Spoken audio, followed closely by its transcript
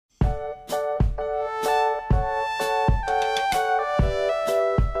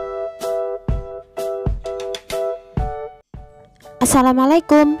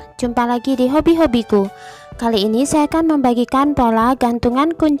Assalamualaikum, jumpa lagi di hobi-hobiku. Kali ini saya akan membagikan pola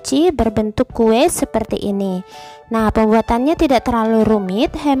gantungan kunci berbentuk kue seperti ini. Nah, pembuatannya tidak terlalu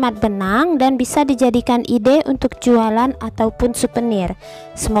rumit, hemat benang, dan bisa dijadikan ide untuk jualan ataupun souvenir.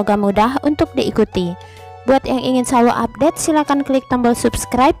 Semoga mudah untuk diikuti. Buat yang ingin selalu update, silakan klik tombol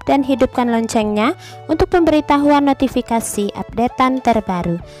subscribe dan hidupkan loncengnya untuk pemberitahuan notifikasi updatean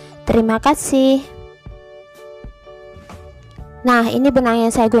terbaru. Terima kasih. Nah, ini benang yang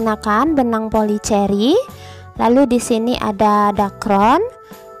saya gunakan, benang polycherry. Lalu di sini ada dakron,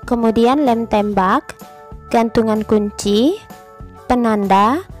 kemudian lem tembak, gantungan kunci,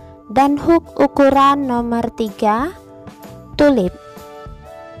 penanda, dan hook ukuran nomor 3, tulip.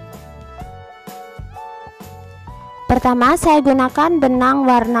 Pertama, saya gunakan benang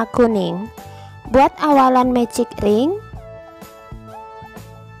warna kuning. Buat awalan magic ring,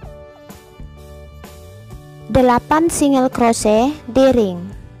 8 single crochet di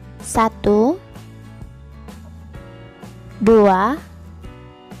ring 1, 2, 3,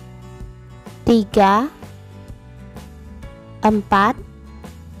 4,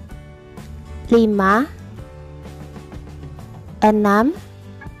 5, 6,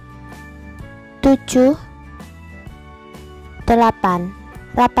 7, 8.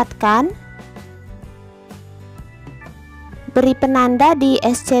 Rapatkan, beri penanda di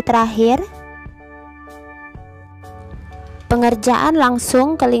SC terakhir. Pengerjaan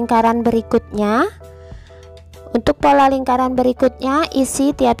langsung ke lingkaran berikutnya. Untuk pola lingkaran berikutnya,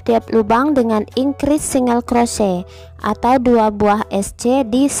 isi tiap-tiap lubang dengan increase single crochet atau 2 buah SC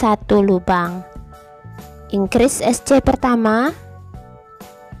di satu lubang. Increase SC pertama,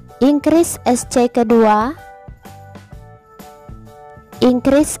 increase SC kedua,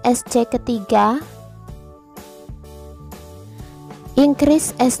 increase SC ketiga,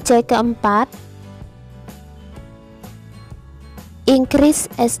 increase SC keempat, increase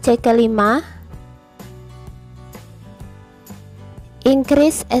SC kelima,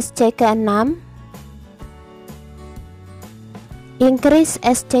 increase SC keenam, increase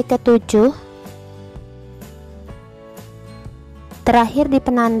SC ketujuh, terakhir di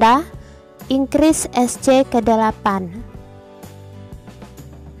penanda increase SC ke-8.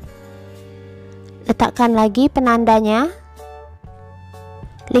 Letakkan lagi penandanya.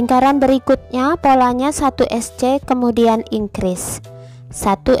 Lingkaran berikutnya polanya 1 SC kemudian increase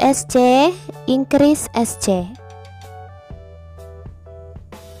 1 SC, increase SC.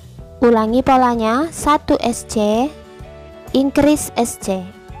 Ulangi polanya 1 SC, increase SC.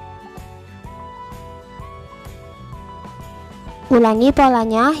 Ulangi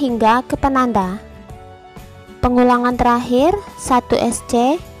polanya hingga ke penanda. Pengulangan terakhir 1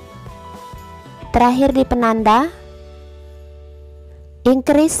 SC, terakhir di penanda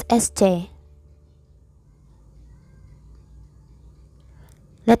increase SC.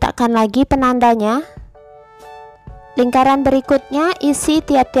 Letakkan lagi penandanya. Lingkaran berikutnya isi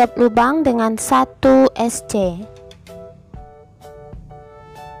tiap-tiap lubang dengan 1 SC.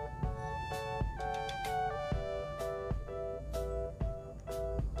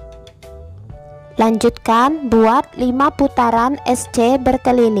 Lanjutkan buat 5 putaran SC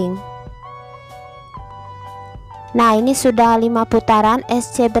berkeliling. Nah, ini sudah 5 putaran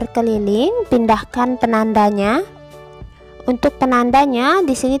SC berkeliling. Pindahkan penandanya. Untuk penandanya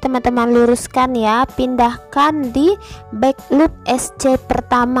di sini teman-teman luruskan ya, pindahkan di back loop SC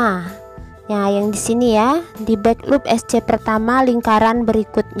pertama. Nah, yang di sini ya, di back loop SC pertama lingkaran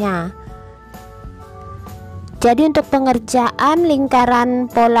berikutnya. Jadi untuk pengerjaan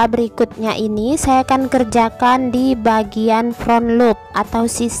lingkaran pola berikutnya ini saya akan kerjakan di bagian front loop atau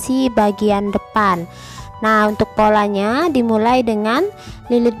sisi bagian depan. Nah, untuk polanya dimulai dengan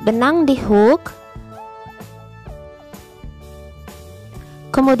lilit benang di hook,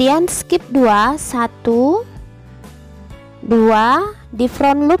 kemudian skip 2, 1, 2, di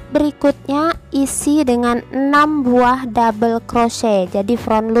front loop berikutnya isi dengan 6 buah double crochet. Jadi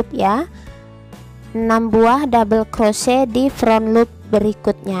front loop ya, 6 buah double crochet di front loop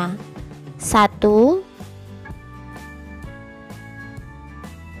berikutnya. 1,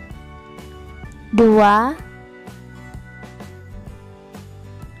 2,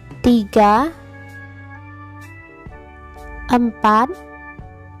 3, 4,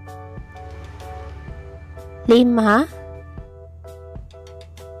 5,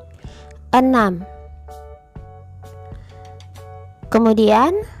 6.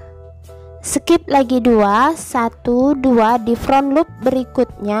 Kemudian skip lagi 2, 1, 2 di front loop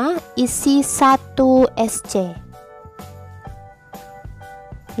berikutnya isi 1 SC.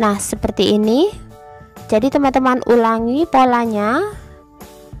 Nah, seperti ini. Jadi teman-teman ulangi polanya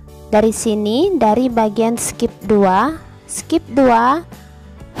dari sini, dari bagian skip 2, skip 2,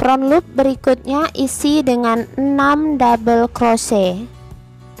 front loop berikutnya isi dengan 6 double crochet.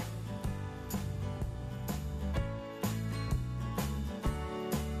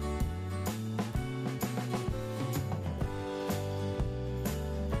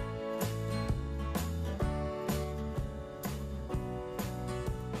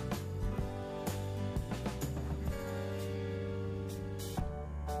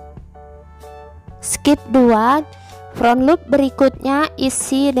 Skip 2, front loop berikutnya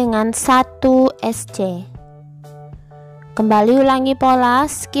isi dengan 1 SC. Kembali ulangi pola,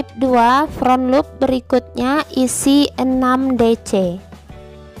 skip 2, front loop berikutnya isi 6 DC.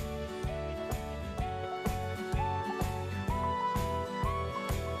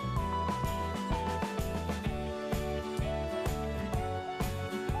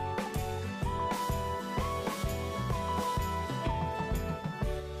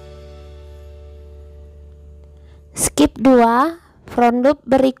 Skip 2, front loop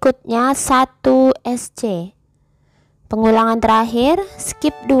berikutnya 1 SC. Pengulangan terakhir,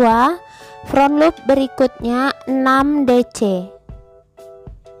 skip 2, front loop berikutnya 6 DC.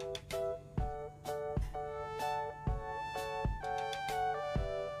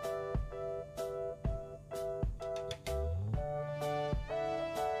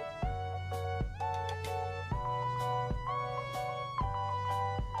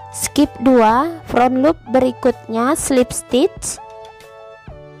 Skip 2, front loop berikutnya slip stitch.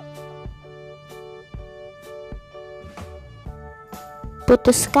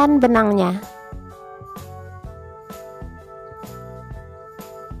 Putuskan benangnya.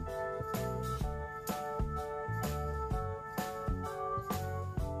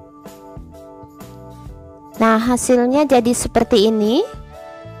 Nah, hasilnya jadi seperti ini.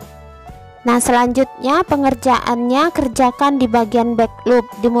 Nah, selanjutnya pengerjaannya kerjakan di bagian back loop,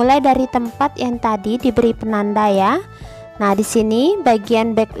 dimulai dari tempat yang tadi diberi penanda ya. Nah, di sini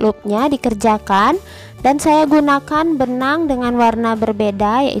bagian back loopnya dikerjakan dan saya gunakan benang dengan warna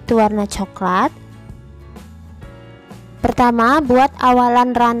berbeda, yaitu warna coklat. Pertama, buat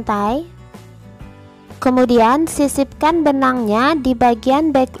awalan rantai. Kemudian sisipkan benangnya di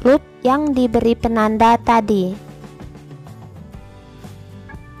bagian back loop yang diberi penanda tadi.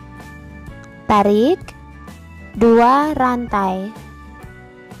 Tarik 2 rantai.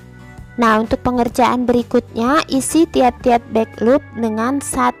 Nah, untuk pengerjaan berikutnya isi tiap-tiap back loop dengan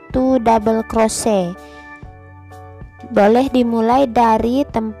 1 double crochet. Boleh dimulai dari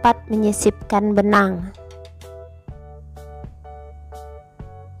tempat menyisipkan benang.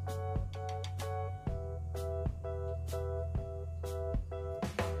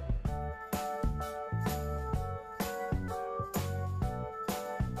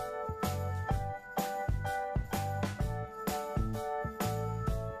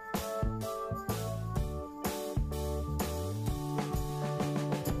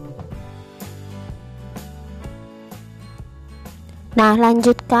 Nah,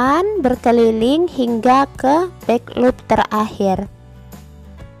 lanjutkan berkeliling hingga ke back loop terakhir.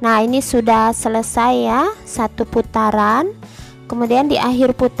 Nah, ini sudah selesai ya, 1 putaran. Kemudian di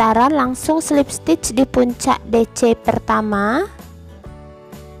akhir putaran langsung slip stitch di puncak DC pertama,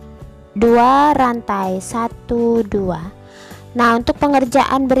 2 rantai, 1 2. Nah, untuk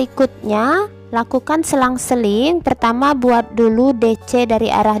pengerjaan berikutnya lakukan selang-seling. Pertama buat dulu DC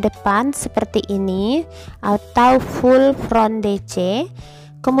dari arah depan seperti ini atau full front DC,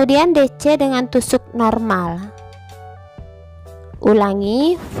 kemudian DC dengan tusuk normal.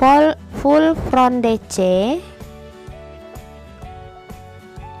 Ulangi, full front DC,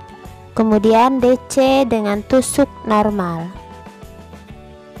 kemudian DC dengan tusuk normal.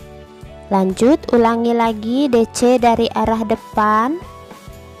 Lanjut, ulangi lagi DC dari arah depan,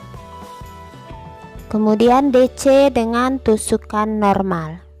 kemudian DC dengan tusukan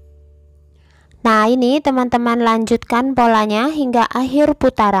normal. Nah, ini teman-teman lanjutkan polanya hingga akhir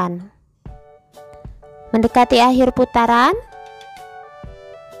putaran. Mendekati akhir putaran,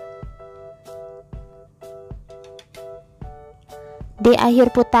 di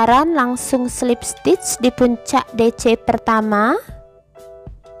akhir putaran langsung slip stitch di puncak DC pertama.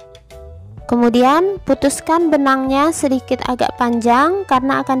 Kemudian putuskan benangnya sedikit agak panjang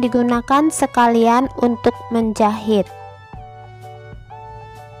karena akan digunakan sekalian untuk menjahit.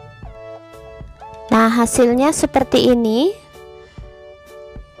 Nah, hasilnya seperti ini.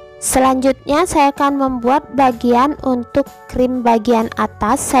 Selanjutnya saya akan membuat bagian untuk krim bagian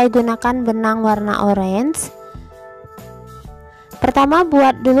atas. Saya gunakan benang warna orange. Pertama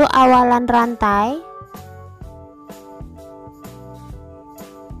buat dulu awalan rantai.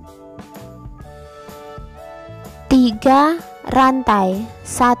 3 rantai,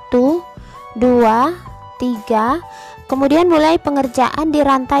 1 2 3, Kemudian mulai pengerjaan di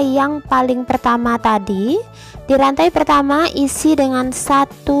rantai yang paling pertama tadi. Di rantai pertama isi dengan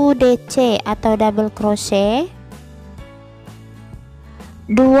 1 DC atau double crochet,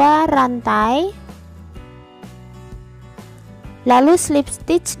 2 rantai, lalu slip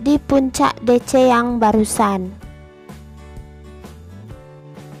stitch di puncak DC yang barusan.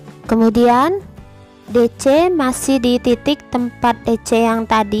 Kemudian DC masih di titik tempat DC yang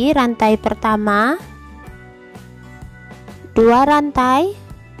tadi, rantai pertama, 2 rantai,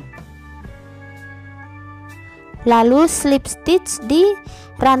 lalu slip stitch di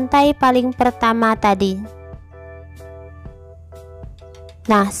rantai paling pertama tadi.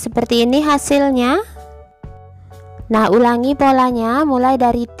 Nah, seperti ini hasilnya. Nah, ulangi polanya mulai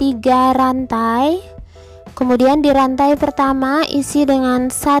dari 3 rantai, kemudian di rantai pertama isi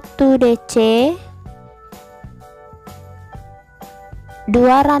dengan 1 DC, 2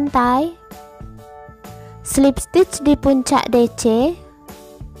 rantai, slip stitch di puncak DC,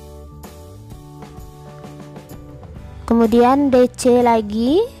 kemudian DC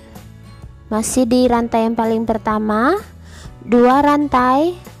lagi masih di rantai yang paling pertama, 2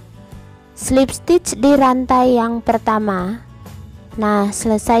 rantai, slip stitch di rantai yang pertama. Nah,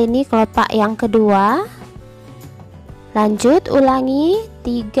 selesai ini kelopak yang kedua. Lanjut ulangi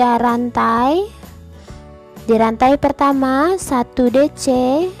 3 rantai, di rantai pertama 1 DC,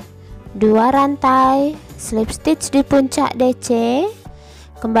 2 rantai, slip stitch di puncak DC,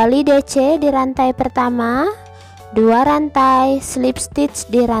 kembali DC di rantai pertama, 2 rantai, slip stitch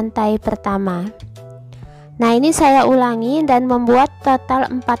di rantai pertama. Nah, ini saya ulangi dan membuat total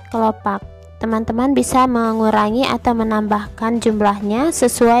 4 kelopak. Teman-teman bisa mengurangi atau menambahkan jumlahnya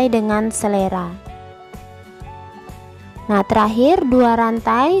sesuai dengan selera. Nah, terakhir 2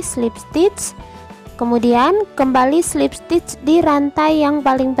 rantai, slip stitch, kemudian kembali slip stitch di rantai yang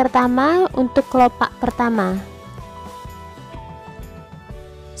paling pertama untuk kelopak pertama.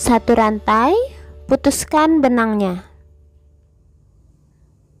 1 rantai, putuskan benangnya.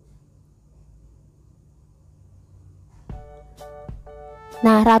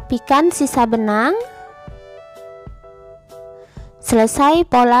 Nah, rapikan sisa benang. Selesai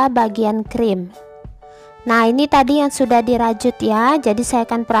pola bagian krim. Nah, ini tadi yang sudah dirajut ya, jadi saya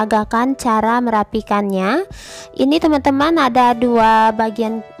akan peragakan cara merapikannya. Ini teman-teman ada 2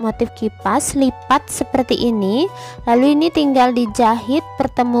 bagian motif kipas lipat seperti ini, lalu ini tinggal dijahit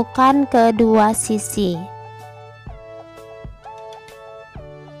pertemukan kedua sisi.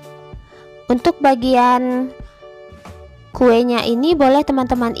 Untuk bagian kuenya ini boleh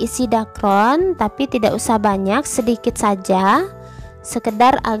teman-teman isi dakron, tapi tidak usah banyak, sedikit saja,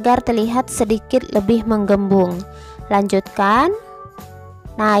 sekedar agar terlihat sedikit lebih menggembung. Lanjutkan.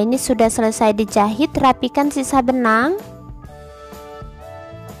 Nah, ini sudah selesai dijahit, rapikan sisa benang.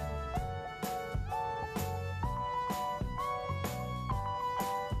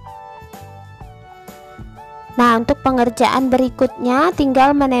 Nah, untuk pengerjaan berikutnya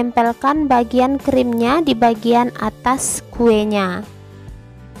tinggal menempelkan bagian krimnya di bagian atas kuenya.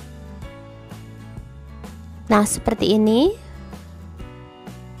 Nah, seperti ini.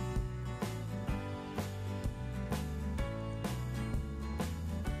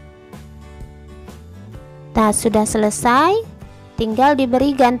 Nah, sudah selesai, tinggal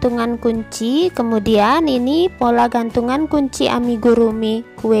diberi gantungan kunci. Kemudian ini pola gantungan kunci amigurumi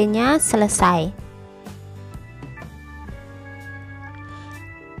kuenya selesai.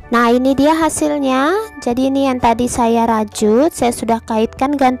 Nah, ini dia hasilnya. Jadi ini yang tadi saya rajut, saya sudah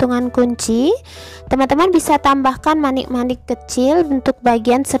kaitkan gantungan kunci. Teman-teman bisa tambahkan manik-manik kecil bentuk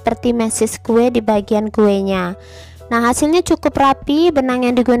bagian seperti mesis kue di bagian kuenya. Nah, hasilnya cukup rapi, benang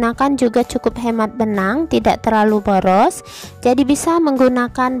yang digunakan juga cukup hemat benang, tidak terlalu boros. Jadi bisa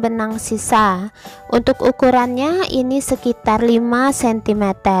menggunakan benang sisa. Untuk ukurannya ini sekitar 5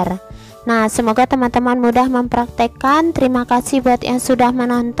 cm. Nah, semoga teman-teman mudah mempraktekkan. Terima kasih buat yang sudah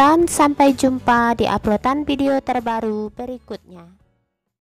menonton. Sampai jumpa di uploadan video terbaru berikutnya.